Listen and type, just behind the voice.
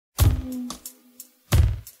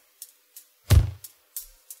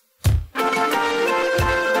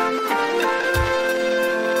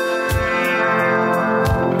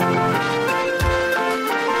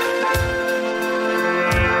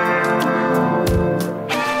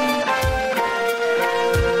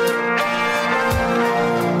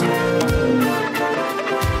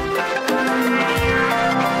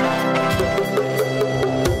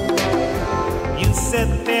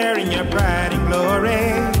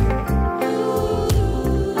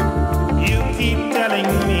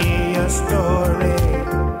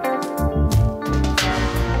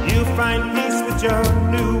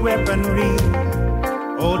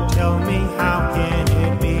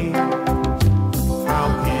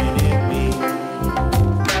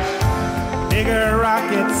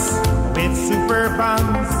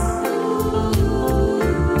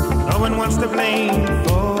one's to blame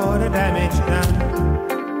for the damage done.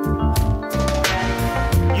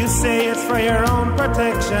 You say it's for your own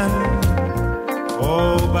protection.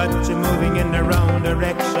 Oh, but you're moving in the wrong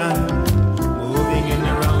direction. Moving in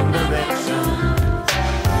the wrong direction.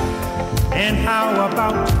 And how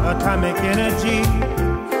about atomic energy?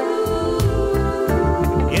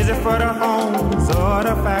 Is it for the homes or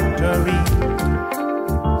the factory?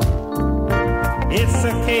 It's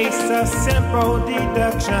a case of simple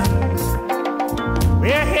deduction.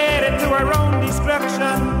 We're headed to our own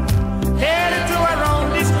destruction. Headed to our own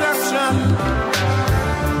destruction.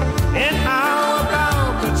 And how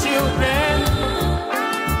about the children?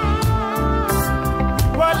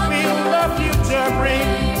 What will the future bring?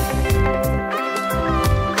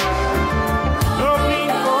 No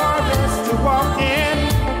green forest to walk in.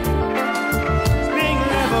 Being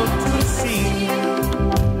leveled to the sea.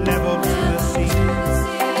 Leveled to the sea.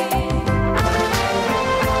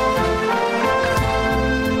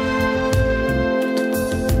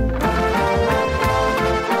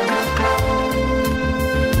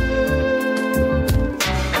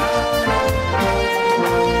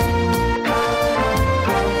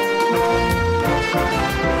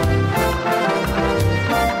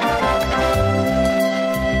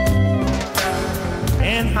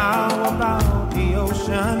 How about the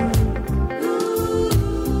ocean?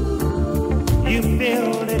 You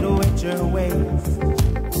filled it with your waste.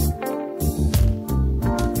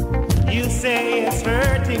 You say it's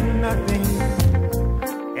hurting nothing,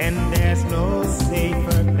 and there's no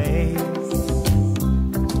safer place.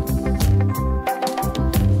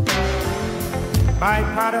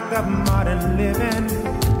 Byproduct of modern living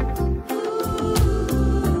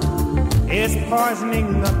is poisoning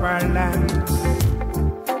up our land.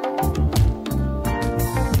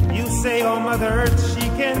 Say, oh, Mother Earth, she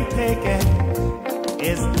can take it.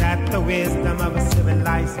 Is that the wisdom of a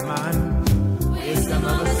civilized man? Wisdom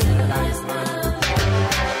of a civilized man.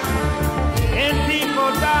 And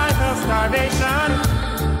people die of starvation.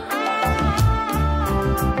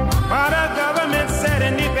 But the government said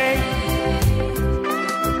in debate,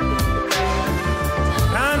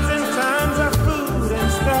 tons and tons of food and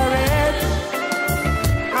storage.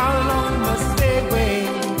 How long must they wait?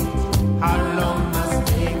 How long must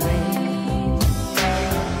they wait?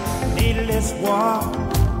 Needless war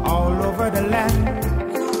all over the land.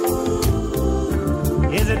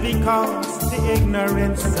 Is it because the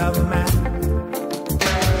ignorance of man?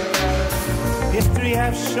 History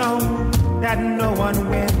has shown that no one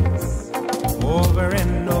wins. Over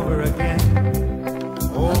and over again.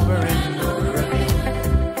 Over and over again.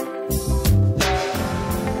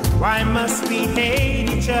 Why must we hate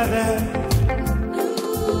each other?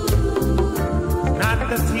 Not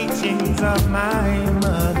the teachings of my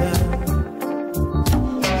mother.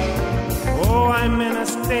 Oh, I'm in a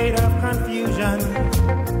state of confusion.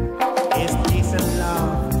 Is peace and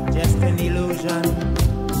love just an illusion?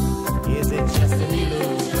 Is it just an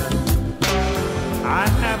illusion? I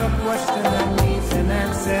have a question that needs an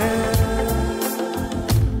answer.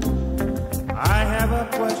 I have a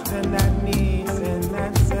question that needs an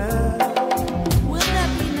answer. Will there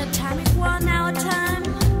be an atomic war in our time?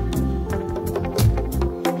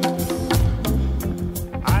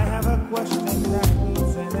 I have a question that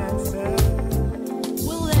needs an answer.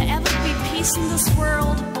 Will there ever be peace in this